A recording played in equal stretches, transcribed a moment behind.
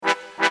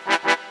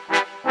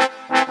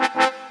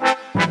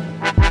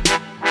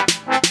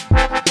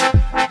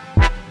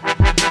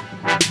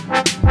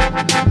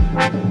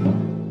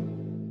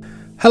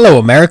Hello,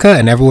 America,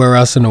 and everywhere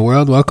else in the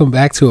world. Welcome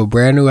back to a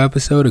brand new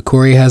episode of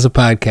Corey Has a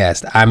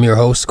Podcast. I'm your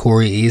host,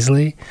 Corey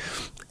Easley,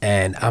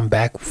 and I'm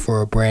back for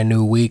a brand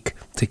new week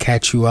to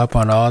catch you up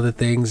on all the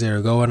things that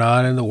are going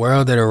on in the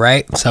world that are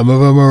right. Some of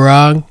them are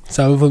wrong,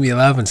 some of them you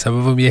love, and some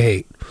of them you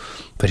hate.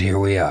 But here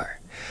we are.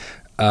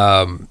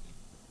 I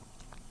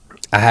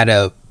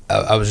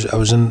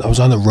was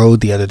on the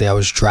road the other day. I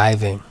was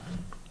driving,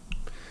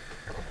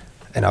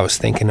 and I was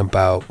thinking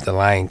about The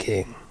Lion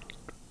King.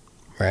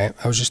 Right?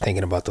 I was just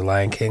thinking about The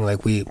Lion King.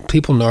 Like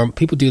people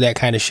do that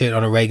kind of shit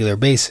on a regular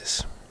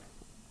basis.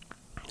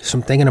 So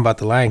I'm thinking about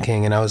The Lion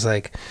King, and I was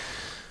like,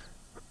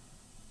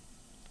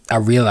 I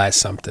realized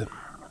something.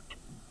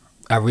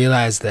 I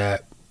realized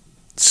that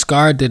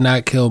Scar did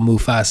not kill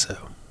Mufasa.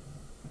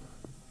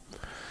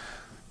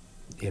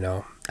 You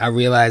know, I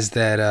realized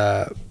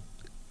that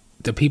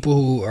the people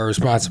who are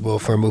responsible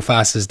for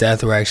Mufasa's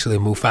death were actually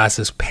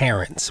Mufasa's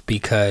parents,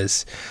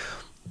 because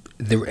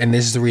and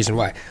this is the reason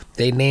why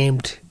they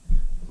named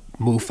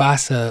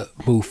Mufasa,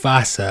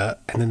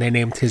 and then they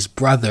named his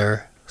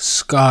brother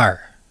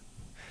Scar,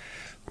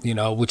 you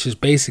know, which is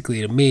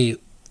basically, to me,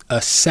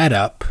 a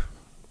setup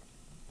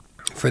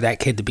for that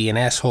kid to be an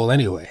asshole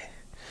anyway.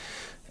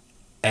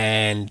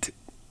 And,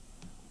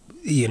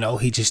 you know,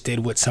 he just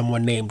did what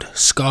someone named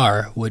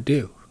Scar would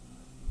do.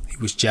 He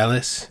was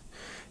jealous.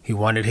 He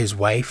wanted his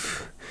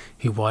wife.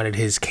 He wanted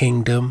his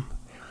kingdom.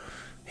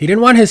 He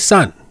didn't want his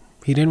son.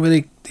 He didn't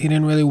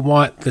really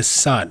want the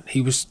son.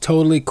 He was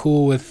totally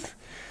cool with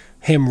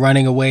him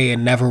running away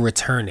and never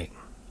returning,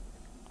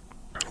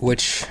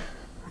 which,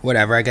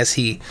 whatever, I guess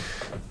he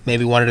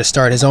maybe wanted to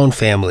start his own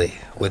family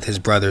with his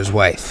brother's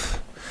wife.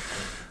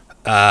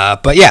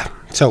 But yeah,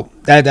 so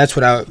that's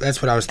what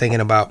I was thinking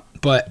about.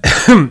 But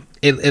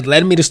it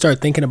led me to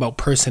start thinking about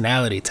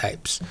personality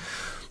types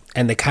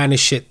and the kind of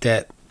shit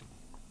that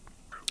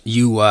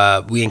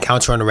we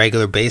encounter on a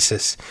regular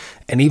basis,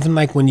 and even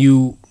like when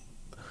you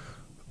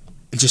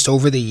just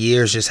over the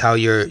years, just how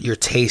your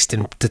taste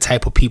and the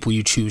type of people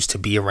you choose to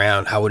be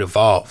around, how it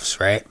evolves,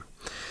 right?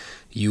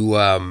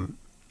 And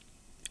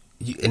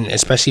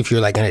especially if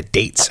you're like gonna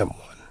date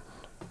someone,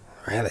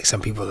 right? Like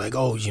some people are like,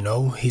 oh, you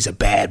know, he's a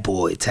bad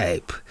boy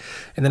type,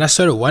 and then I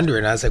started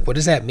wondering. I was like, what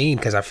does that mean?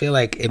 Because I feel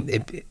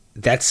like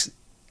that's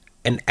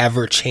an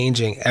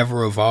ever-changing,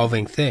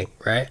 ever-evolving thing,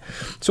 right?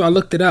 So I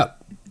looked it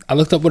up. I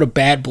looked up what a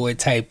bad boy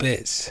type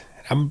is.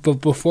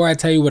 But before I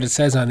tell you what it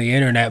says on the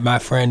internet, my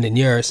friend and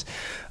yours,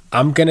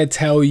 I'm going to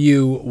tell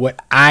you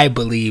what I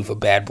believe a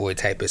bad boy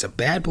type is. A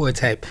bad boy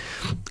type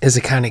is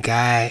the kind of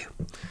guy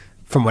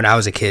from when I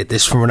was a kid.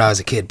 This is from when I was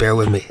a kid. Bear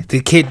with me.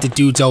 The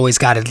dude's always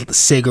got a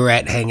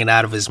cigarette hanging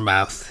out of his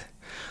mouth.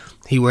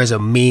 He wears a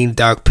mean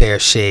dark pair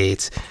of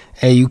shades,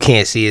 and you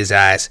can't see his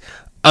eyes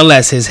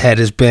unless his head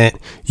is bent.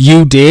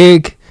 You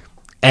dig?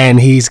 And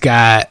he's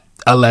got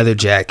a leather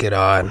jacket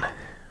on.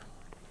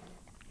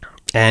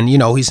 And, you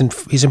know, he's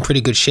in pretty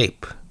good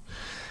shape.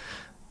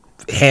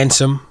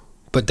 Handsome,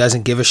 but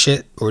doesn't give a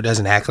shit, or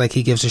doesn't act like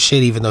he gives a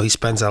shit, even though he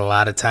spends a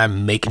lot of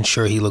time making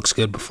sure he looks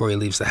good before he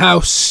leaves the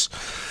house.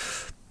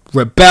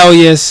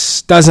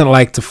 Rebellious, doesn't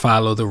like to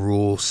follow the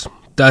rules,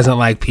 doesn't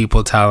like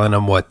people telling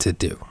him what to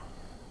do,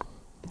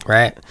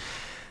 right?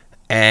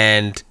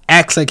 And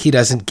acts like he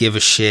doesn't give a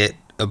shit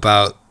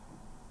about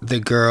the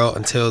girl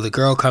until the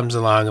girl comes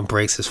along and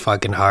breaks his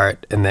fucking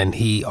heart, and then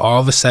he all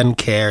of a sudden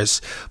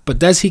cares. But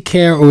does he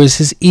care, or is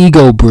his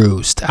ego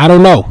bruised? I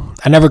don't know.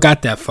 I never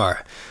got that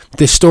far.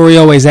 The story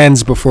always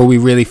ends before we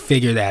really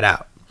figure that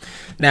out.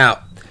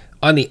 Now,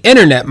 on the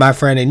internet, my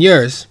friend and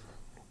yours,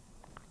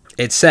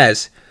 it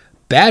says,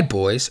 bad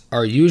boys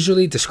are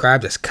usually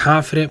described as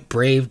confident,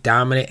 brave,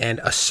 dominant, and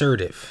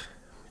assertive.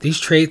 These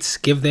traits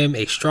give them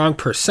a strong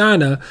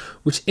persona,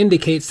 which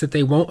indicates that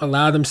they won't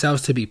allow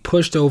themselves to be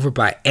pushed over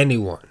by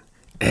anyone.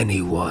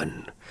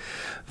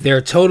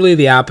 They're totally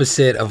the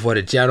opposite of what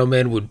a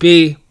gentleman would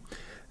be.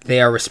 They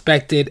are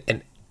respected,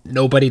 and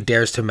nobody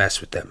dares to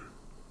mess with them.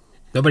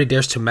 Nobody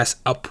dares to mess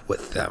up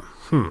with them.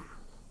 What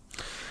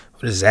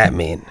does that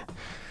mean?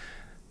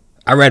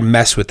 I read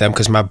mess with them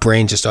because my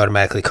brain just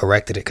automatically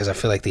corrected it, because I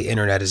feel like the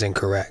internet is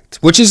incorrect.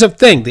 Which is a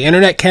thing. The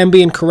internet can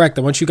be incorrect.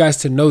 I want you guys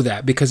to know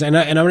that, because and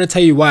I'm going to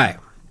tell you why.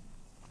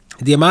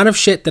 The amount of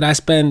shit that I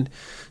spend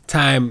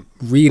time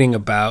reading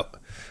about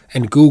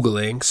and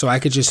Googling so I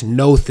could just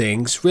know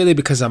things, really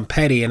because I'm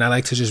petty and I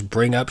like to just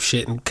bring up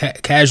shit and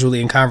casually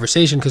in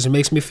conversation because it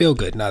makes me feel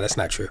good. No, that's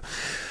not true.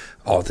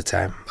 All the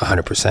time,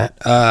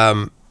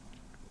 100%.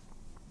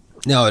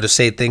 No, it'll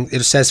say things.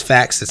 It says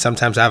facts that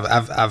sometimes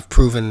I've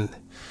proven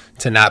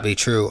to not be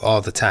true all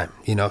the time.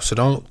 You know, so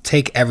don't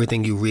take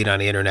everything you read on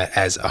the internet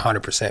as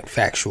 100%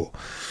 factual.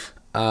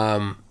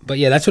 But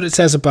yeah, that's what it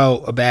says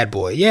about a bad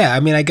boy. Yeah, I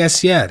mean, I guess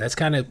that's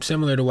kind of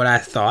similar to what I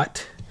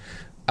thought.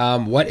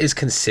 What is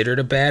considered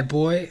a bad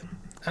boy?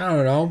 I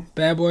don't know.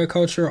 Bad boy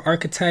culture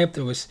archetype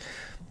that was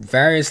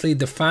variously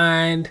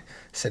defined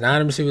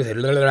synonymously with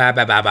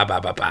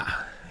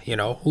you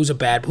know, who's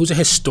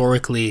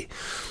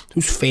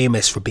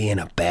famous for being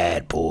a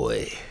bad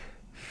boy?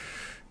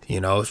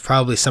 It's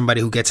probably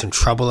somebody who gets in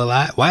trouble a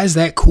lot. Why is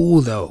that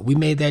cool, though? We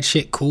made that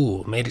shit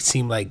cool. Made it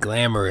seem like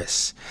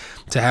glamorous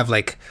to have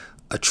like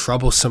a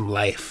troublesome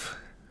life.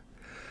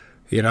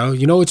 You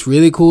know what's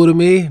really cool to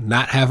me?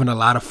 Not having a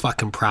lot of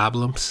fucking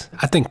problems.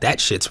 I think that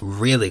shit's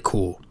really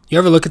cool. You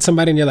ever look at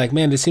somebody and you're like,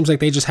 man, it seems like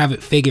they just have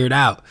it figured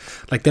out.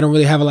 Like they don't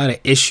really have a lot of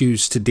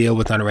issues to deal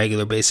with on a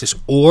regular basis.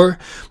 Or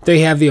they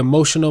have the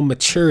emotional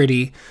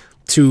maturity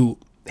to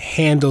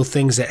handle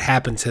things that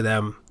happen to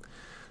them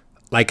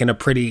like in a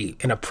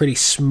pretty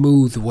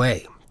smooth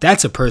way.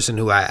 That's a person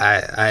who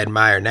I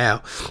admire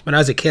now. When I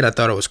was a kid, I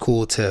thought it was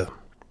cool to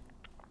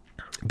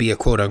be a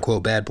quote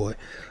unquote bad boy.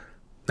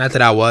 Not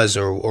that I was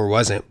or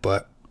wasn't,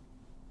 but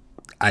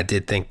I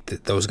did think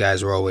that those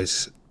guys were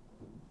always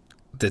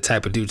the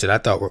type of dudes that I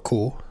thought were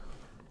cool.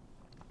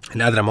 And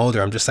now that I'm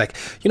older, I'm just like,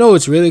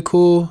 what's really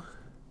cool?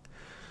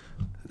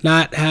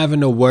 Not having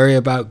to worry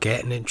about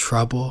getting in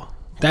trouble.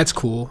 That's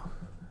cool.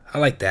 I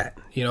like that.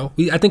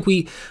 I think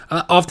we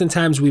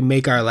oftentimes we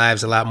make our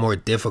lives a lot more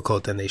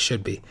difficult than they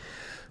should be.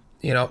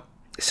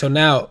 So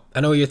now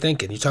I know what you're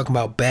thinking. You're talking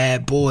about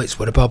bad boys.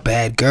 What about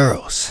bad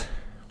girls?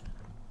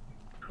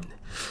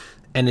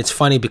 And it's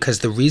funny because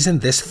the reason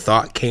this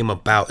thought came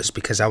about is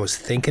because I was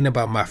thinking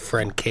about my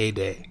friend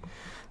K-Day.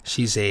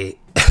 She's a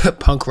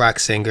punk rock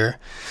singer.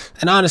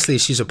 And honestly,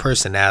 she's a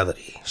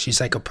personality.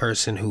 She's like a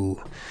person who,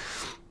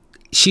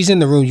 she's in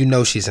the room,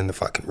 she's in the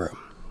fucking room.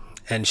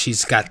 And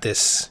she's got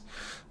this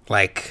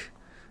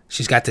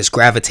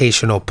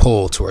gravitational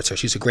pull towards her.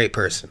 She's a great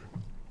person.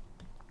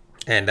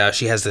 And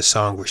she has this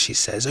song where she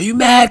says, "Are you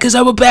mad because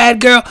I'm a bad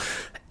girl?"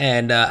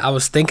 And I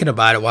was thinking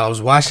about it while I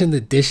was washing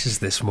the dishes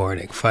this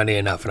morning, funny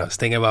enough. And I was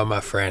thinking about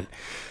my friend.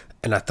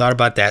 And I thought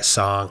about that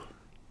song,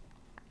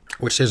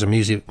 which there's a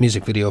music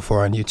video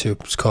for on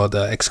YouTube. It's called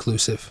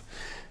Exclusive.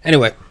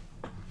 Anyway,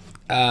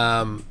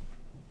 and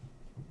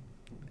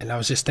I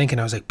was just thinking,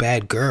 I was like,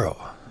 bad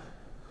girl,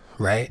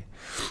 right?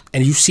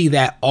 And you see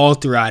that all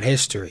throughout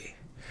history.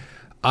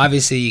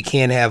 Obviously, you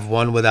can't have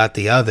one without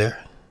the other,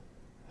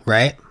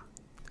 right?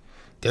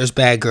 There's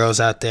bad girls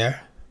out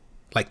there,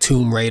 like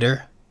Tomb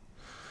Raider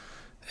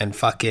and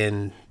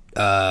fucking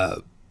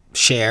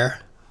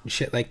Cher and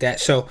shit like that.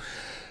 So,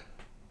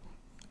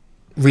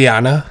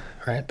 Rihanna,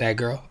 right? Bad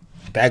girl.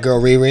 Bad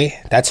girl Riri.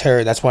 That's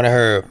her. That's one of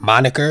her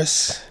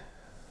monikers,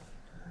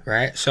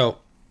 right? So,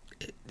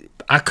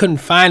 I couldn't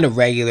find a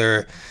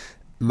regular,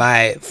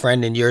 my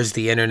friend and yours,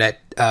 the internet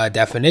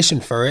definition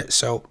for it.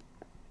 So,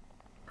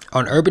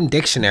 on Urban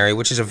Dictionary,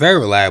 which is a very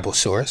reliable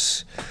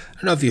source, I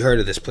don't know if you heard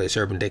of this place,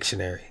 Urban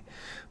Dictionary,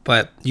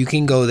 but you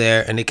can go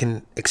there and it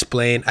can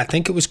explain. I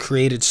think it was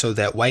created so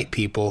that white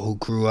people who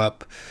grew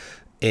up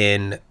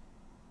in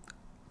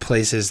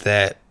places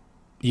that,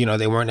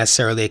 they weren't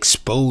necessarily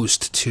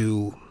exposed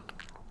to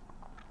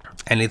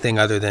anything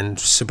other than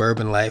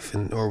suburban life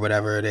or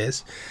whatever it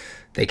is,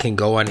 they can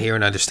go on here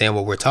and understand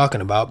what we're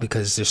talking about,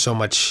 because there's so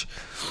much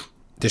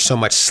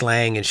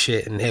slang and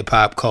shit in hip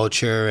hop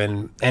culture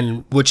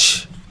and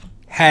which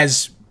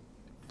has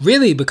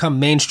really become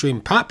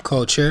mainstream pop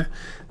culture,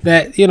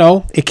 that,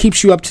 it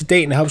keeps you up to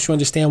date and helps you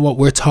understand what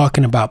we're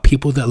talking about.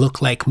 People that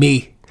look like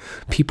me,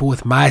 people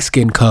with my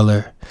skin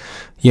color,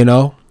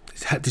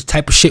 the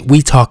type of shit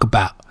we talk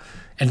about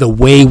and the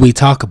way we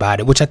talk about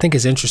it, which I think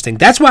is interesting.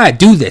 That's why I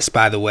do this,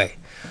 by the way.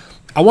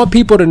 I want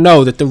people to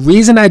know that the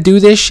reason I do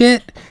this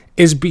shit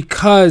is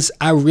because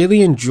I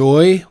really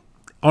enjoy,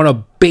 on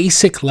a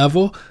basic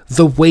level,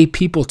 the way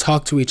people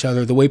talk to each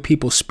other, the way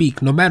people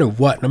speak, no matter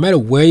what, no matter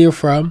where you're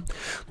from.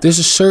 There's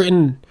a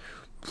certain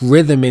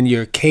rhythm in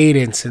your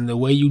cadence and the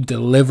way you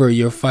deliver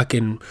your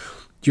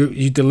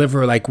you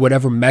deliver like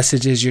whatever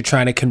messages you're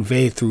trying to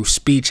convey through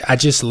speech. I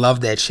just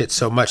love that shit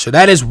so much. So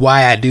that is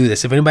why I do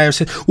this. If anybody ever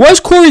says, "Why does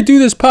Corey do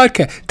this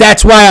podcast?"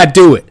 That's why I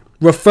do it.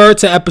 Refer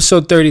to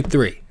episode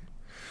 33.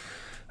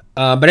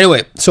 But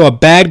anyway, so a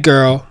bad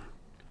girl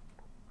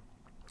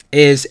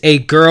is a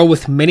girl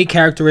with many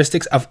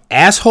characteristics of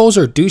assholes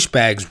or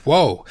douchebags.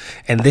 Whoa.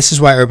 And this is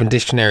why Urban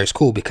Dictionary is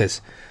cool,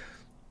 because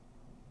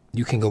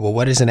you can go, well,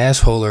 what is an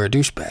asshole or a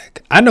douchebag?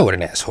 I know what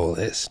an asshole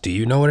is. Do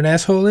you know what an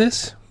asshole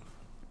is?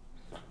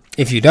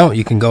 If you don't,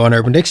 you can go on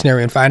Urban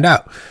Dictionary and find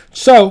out.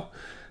 So,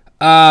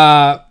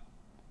 because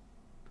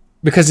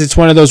it's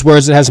one of those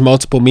words that has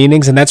multiple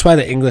meanings, and that's why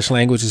the English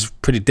language is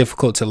pretty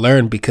difficult to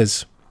learn,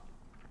 because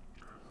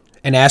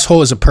an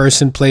asshole is a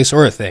person, place,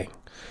 or a thing.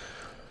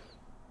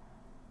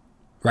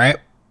 Right?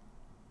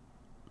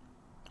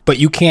 But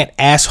you can't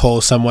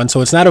asshole someone, so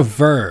it's not a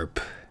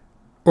verb.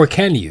 Or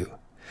can you?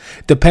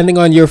 Depending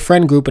on your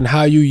friend group and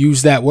how you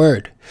use that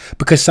word.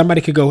 Because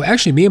somebody could go,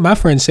 actually, me and my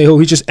friends say, oh,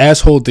 he just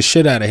assholed the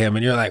shit out of him.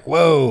 And you're like,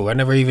 whoa, I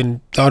never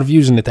even thought of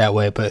using it that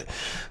way, but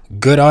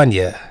good on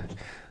you.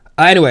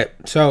 Anyway,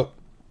 so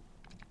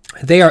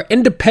they are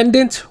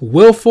independent,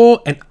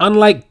 willful, and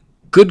unlike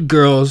good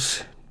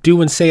girls, do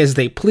and say as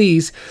they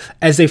please,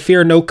 as they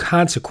fear no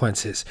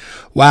consequences.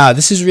 Wow,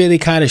 this is really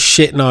kind of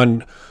shitting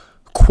on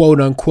quote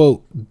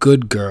unquote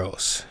good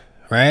girls,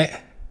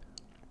 right?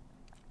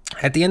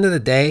 At the end of the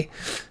day,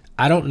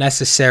 I don't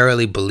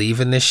necessarily believe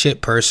in this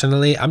shit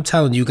personally. I'm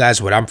telling you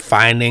guys what I'm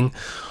finding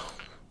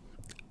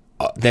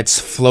that's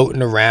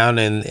floating around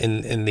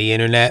in the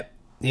internet,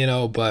 you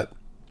know, but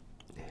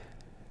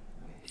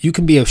you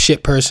can be a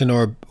shit person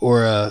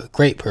or a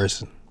great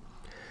person.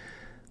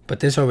 But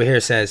this over here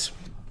says,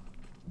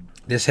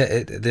 the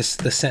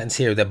sentence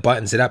here that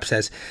buttons it up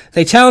says,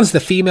 they challenge the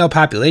female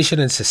population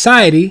in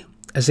society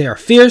as they are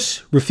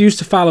fierce, refuse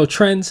to follow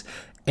trends,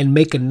 and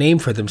make a name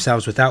for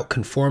themselves without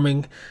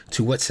conforming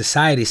to what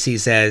society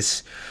sees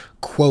as,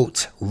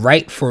 quote,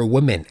 right for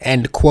women,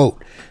 end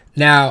quote.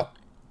 Now,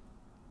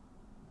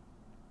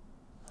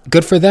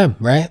 good for them,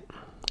 right?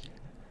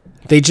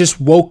 They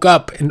just woke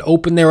up and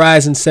opened their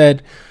eyes and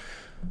said,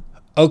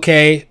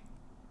 okay,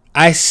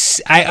 I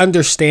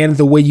understand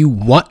the way you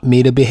want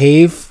me to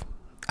behave.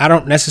 I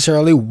don't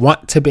necessarily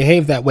want to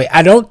behave that way.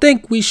 I don't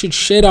think we should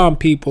shit on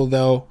people,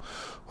 though,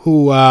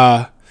 who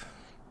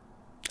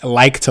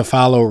like to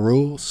follow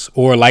rules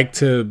or like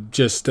to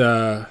just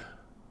kind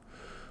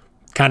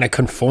of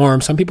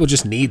conform. Some people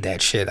just need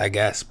that shit, I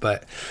guess.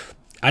 But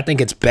I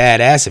think it's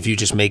badass if you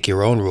just make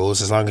your own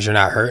rules as long as you're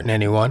not hurting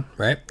anyone,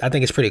 right? I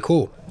think it's pretty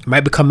cool. It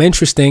might become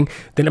interesting,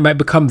 then it might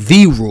become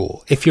the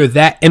rule if you're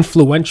that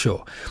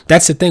influential.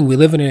 That's the thing. We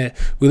live in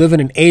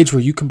an age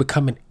where you can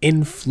become an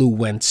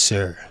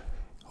influencer.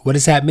 What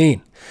does that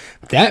mean?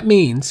 That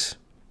means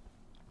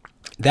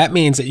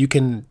that you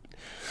can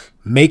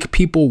make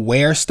people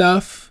wear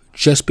stuff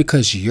just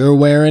because you're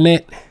wearing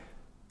it.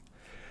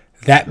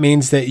 That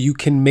means that you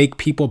can make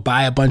people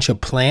buy a bunch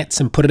of plants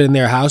and put it in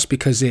their house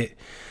because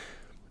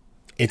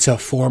it's a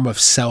form of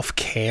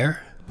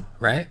self-care,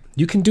 right?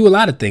 You can do a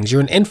lot of things.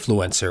 You're an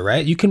influencer,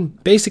 right? You can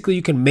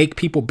make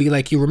people be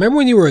like you. Remember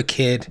when you were a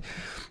kid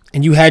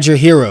and you had your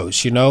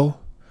heroes, you know?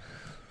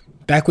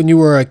 Back when you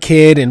were a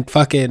kid and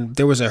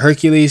there was a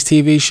Hercules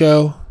TV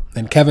show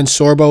and Kevin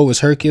Sorbo was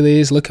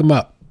Hercules. Look him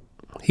up.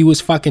 He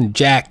was fucking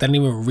jacked. I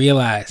didn't even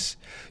realize.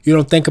 You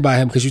don't think about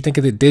him because you think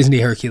of the Disney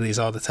Hercules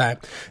all the time.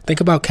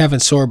 Think about Kevin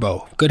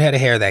Sorbo. Good head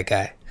of hair, that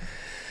guy.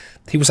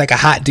 He was like a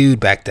hot dude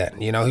back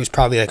then. You know, he was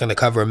probably like on the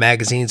cover of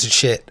magazines and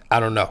shit. I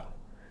don't know.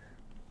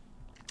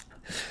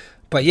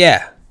 But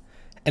yeah.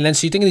 And then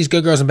so you think of these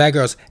good girls and bad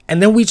girls.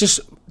 And then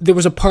there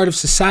was a part of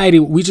society,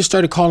 we just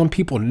started calling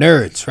people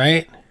nerds,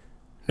 right?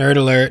 Nerd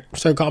alert.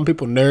 Started calling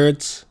people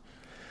nerds.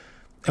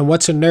 And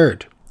what's a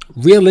nerd?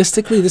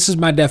 Realistically, this is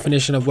my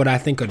definition of what I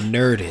think a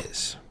nerd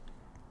is.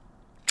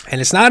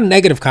 And it's not a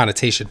negative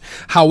connotation.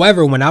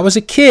 However, when I was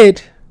a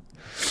kid,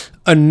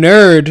 a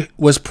nerd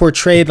was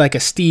portrayed like a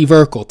Steve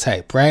Urkel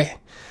type, right?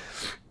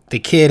 The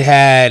kid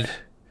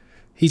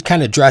he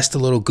kind of dressed a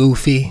little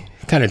goofy,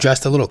 kind of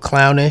dressed a little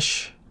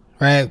clownish,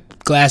 right?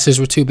 Glasses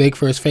were too big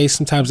for his face.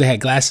 Sometimes they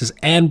had glasses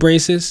and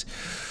braces,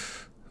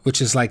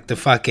 which is like the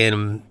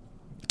fucking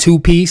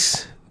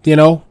two-piece, you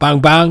know,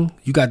 bang bang.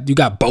 You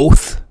got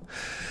both.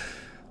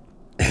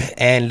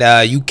 And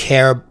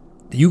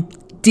you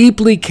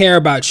deeply care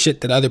about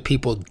shit that other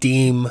people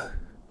deem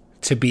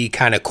to be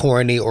kind of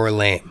corny or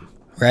lame,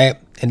 right?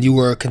 And you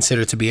were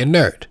considered to be a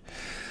nerd.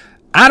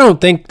 I don't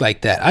think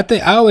like that.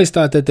 I always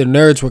thought that the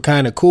nerds were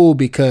kind of cool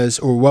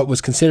or what was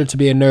considered to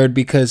be a nerd,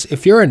 because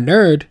if you're a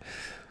nerd,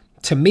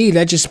 to me,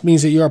 that just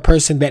means that you're a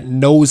person that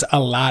knows a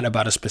lot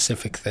about a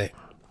specific thing,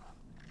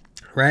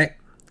 right?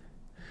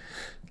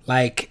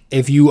 Like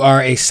if you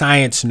are a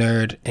science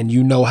nerd and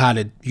you know how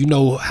to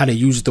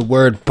use the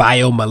word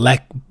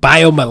biomolecular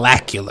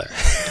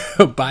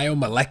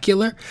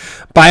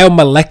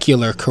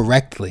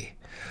correctly,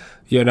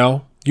 you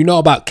know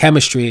about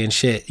chemistry and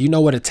shit. You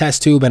know what a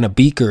test tube and a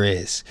beaker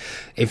is.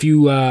 If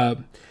you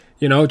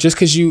just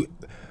because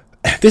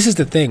this is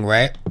the thing,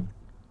 right?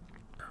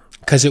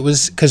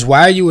 Because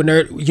why are you a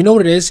nerd? You know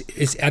what it is?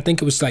 I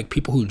think it was like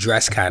people who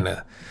dress kind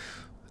of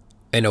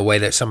in a way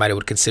that somebody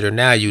would consider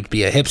now you'd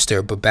be a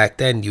hipster, but back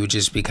then you would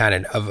just be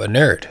kind of a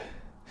nerd.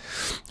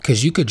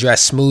 Because you could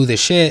dress smooth as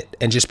shit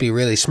and just be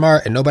really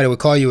smart and nobody would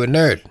call you a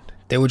nerd.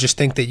 They would just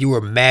think that you were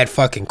mad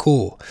fucking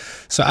cool.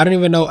 So I don't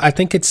even know. I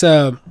think it's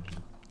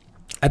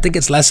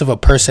less of a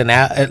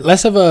personality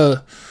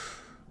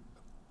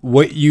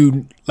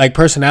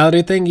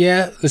thing.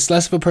 Yeah, it's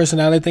less of a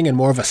personality thing and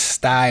more of a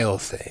style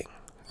thing,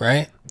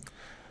 right?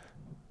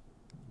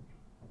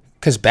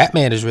 Because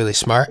Batman is really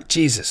smart.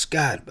 Jesus,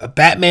 God. A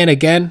Batman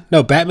again?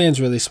 No,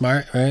 Batman's really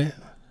smart, right?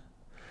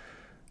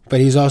 But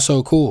he's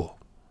also cool.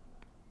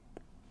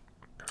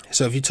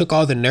 So if you took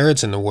all the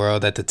nerds in the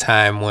world at the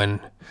time when,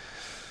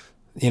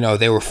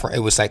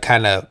 it was like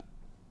kind of,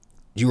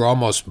 you were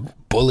almost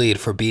bullied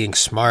for being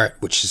smart,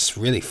 which is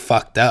really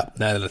fucked up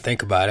now that I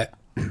think about it.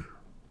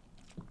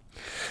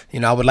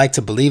 I would like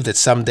to believe that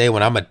someday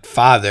when I'm a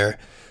father,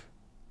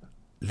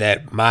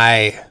 that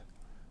my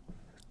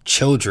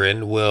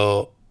children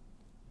will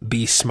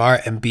be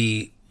smart and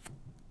be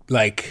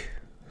like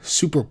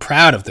super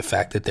proud of the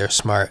fact that they're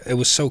smart. It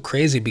was so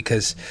crazy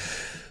because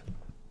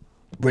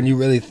when you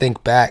really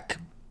think back,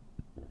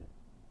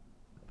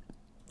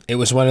 it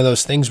was one of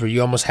those things where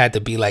you almost had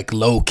to be like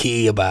low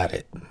key about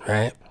it,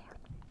 right?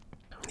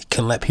 You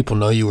couldn't let people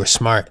know you were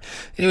smart.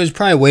 It was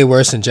probably way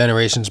worse in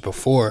generations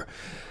before.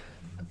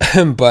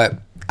 But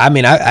I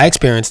mean, I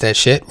experienced that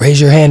shit. Raise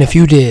your hand if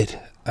you did.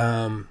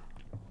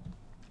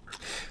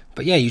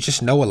 But yeah, you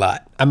just know a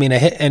lot. I mean,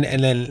 and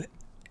then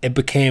it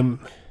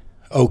became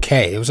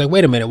okay. It was like,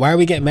 wait a minute, why are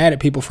we getting mad at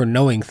people for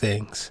knowing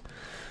things?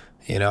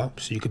 You know,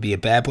 so you could be a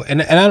bad boy.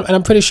 And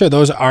I'm pretty sure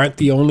those aren't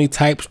the only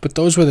types, but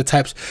those were the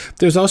types.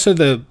 There's also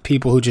the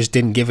people who just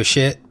didn't give a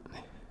shit.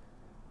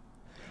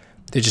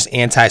 They're just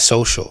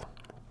antisocial.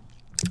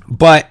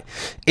 But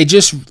it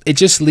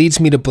just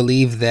leads me to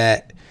believe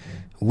that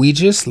we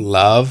just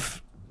love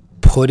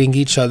putting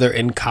each other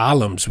in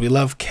columns. We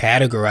love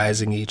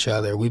categorizing each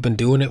other. We've been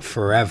doing it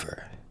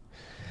forever.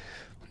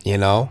 You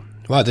know,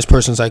 wow, this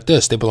person's like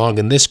this. They belong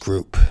in this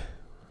group.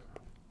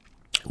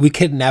 We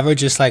could never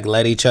just like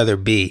let each other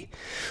be.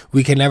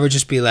 We can never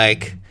just be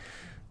like,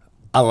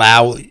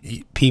 allow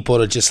people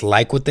to just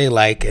like what they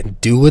like and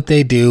do what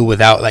they do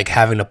without like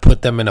having to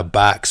put them in a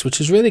box,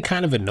 which is really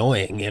kind of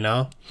annoying, you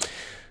know?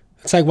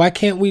 It's like, why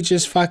can't we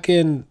just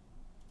fucking,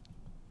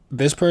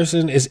 this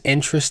person is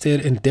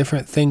interested in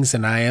different things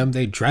than I am.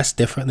 They dress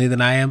differently than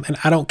I am, and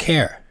I don't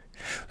care.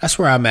 That's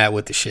where I'm at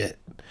with the shit,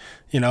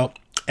 you know?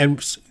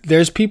 And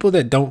there's people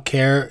that don't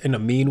care in a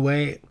mean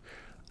way.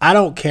 I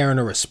don't care in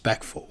a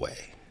respectful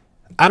way.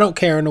 I don't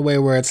care in a way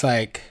where it's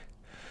like,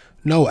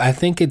 no, I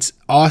think it's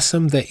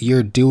awesome that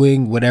you're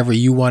doing whatever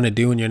you want to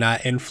do and you're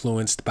not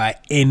influenced by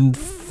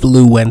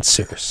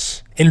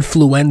influencers.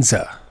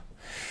 Influenza.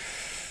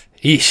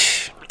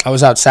 Eesh. I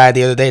was outside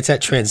the other day. It's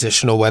that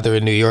transitional weather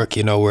in New York,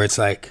 you know, where it's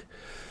like,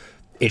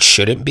 it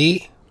shouldn't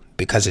be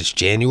because it's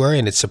January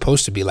and it's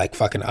supposed to be like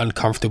fucking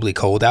uncomfortably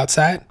cold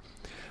outside.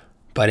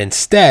 But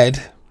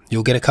instead,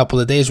 you'll get a couple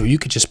of days where you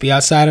could just be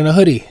outside in a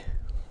hoodie.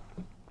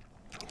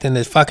 Then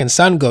the fucking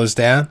sun goes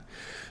down.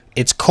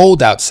 It's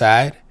cold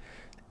outside.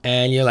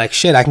 And you're like,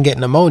 shit, I can get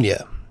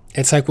pneumonia.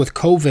 It's like with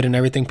COVID and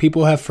everything,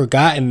 people have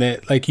forgotten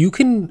that like you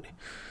can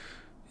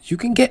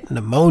get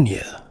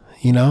pneumonia,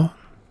 you know?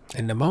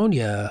 And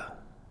pneumonia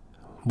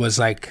was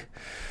a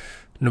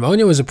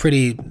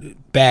pretty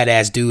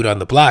badass dude on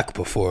the block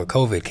before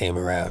COVID came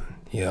around,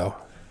 you know?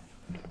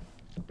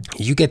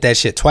 You get that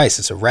shit twice,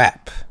 it's a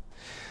wrap.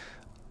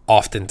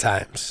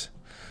 Oftentimes,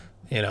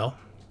 you know?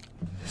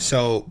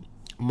 So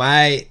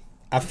I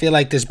feel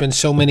like there's been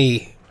so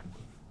many.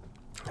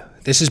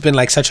 This has been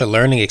like such a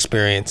learning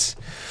experience,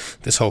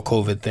 this whole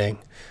COVID thing,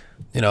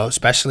 you know,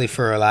 especially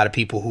for a lot of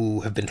people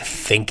who have been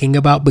thinking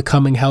about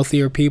becoming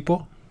healthier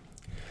people.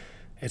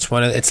 It's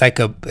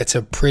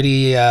a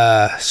pretty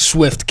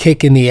swift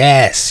kick in the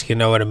ass. You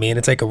know what I mean?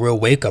 It's like a real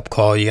wake up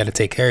call. You got to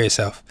take care of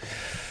yourself,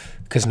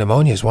 because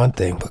pneumonia is one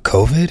thing, but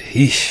COVID,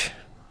 eesh.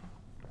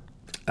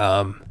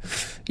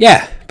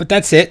 Yeah, but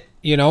that's it.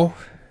 You know,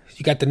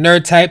 you got the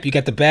nerd type, you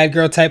got the bad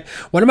girl type.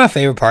 One of my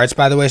favorite parts,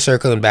 by the way,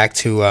 circling back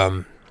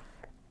to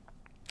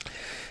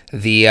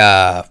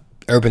the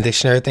Urban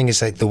Dictionary thing,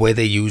 is like the way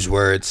they use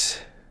words,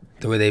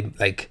 the way they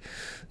like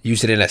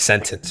use it in a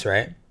sentence,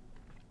 right?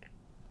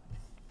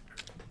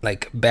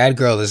 Like, bad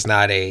girl is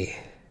not a.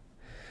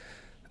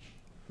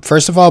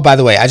 First of all, by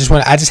the way, I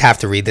just have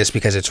to read this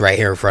because it's right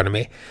here in front of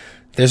me.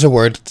 There's a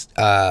word,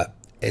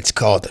 it's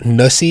called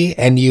nussy,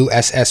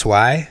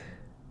 Nussy.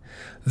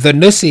 The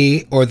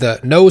nussy, or the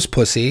nose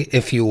pussy,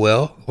 if you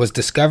will, was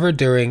discovered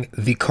during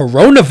the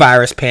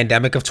coronavirus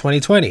pandemic of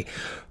 2020.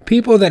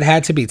 People that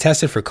had to be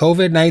tested for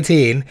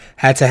COVID-19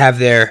 had to have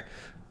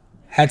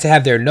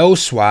their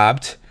nose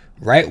swabbed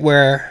right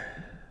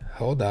where.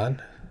 Hold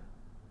on.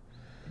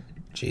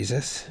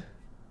 Jesus.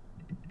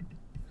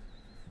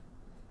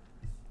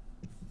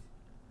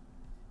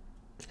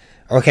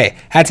 Okay,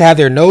 had to have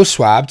their nose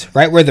swabbed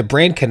right where the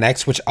brain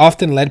connects, which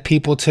often led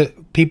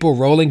people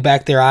rolling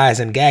back their eyes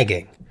and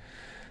gagging.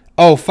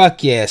 Oh,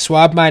 fuck yeah,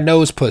 swab my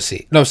nose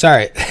pussy. No,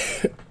 sorry.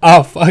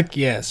 Oh, fuck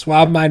yeah,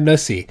 swab my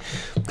nussy.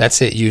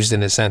 That's it, used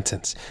in a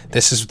sentence.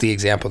 This is the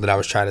example that I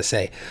was trying to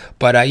say.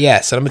 But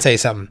yeah, so let me tell you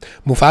something.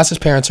 Mufasa's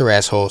parents are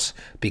assholes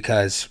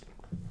because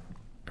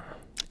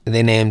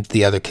they named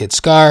the other kid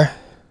Scar.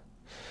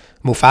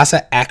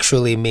 Mufasa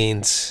actually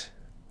means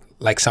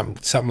like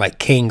something like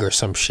king or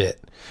some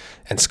shit.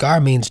 And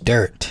Scar means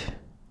dirt.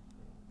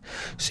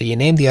 So you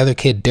named the other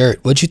kid Dirt.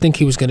 What'd you think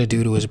he was going to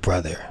do to his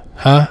brother?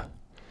 Huh?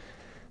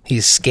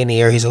 He's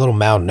skinnier. He's a little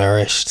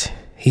malnourished.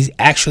 He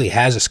actually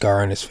has a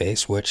scar on his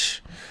face,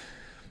 which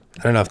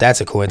I don't know if that's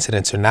a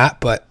coincidence or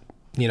not, but,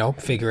 you know,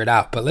 figure it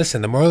out. But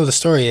listen, the moral of the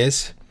story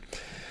is,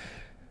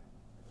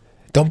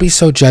 don't be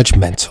so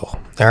judgmental,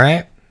 all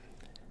right?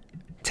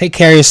 Take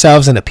care of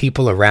yourselves and the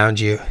people around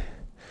you.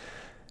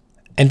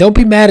 And don't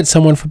be mad at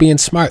someone for being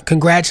smart.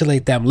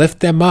 Congratulate them. Lift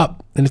them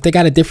up. And if they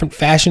got a different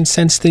fashion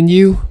sense than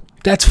you,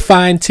 that's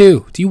fine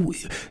too. Do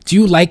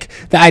you like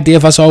the idea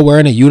of us all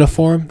wearing a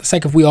uniform? It's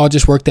like if we all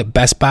just worked at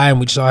Best Buy and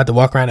we just all had to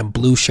walk around in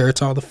blue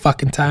shirts all the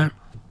fucking time.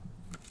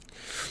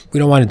 We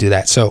don't want to do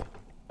that. So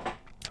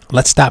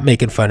let's stop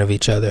making fun of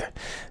each other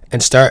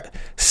and start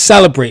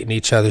celebrating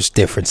each other's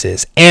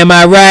differences. Am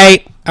I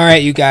right? All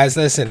right, you guys,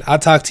 listen, I'll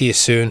talk to you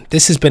soon.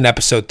 This has been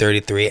episode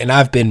 33, and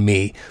I've been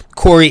me,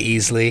 Corey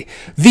Easley,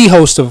 the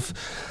host of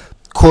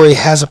Corey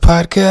Has a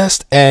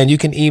Podcast, and you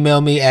can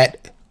email me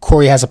at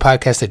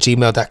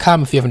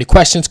CoreyHasAPodcast@gmail.com if you have any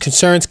questions,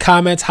 concerns,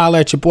 comments. Holler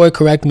at your boy,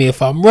 correct me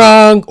if I'm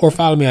wrong, or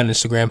follow me on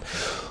Instagram,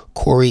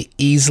 Corey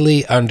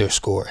Easley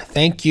 _.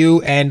 Thank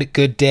you and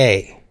good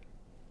day.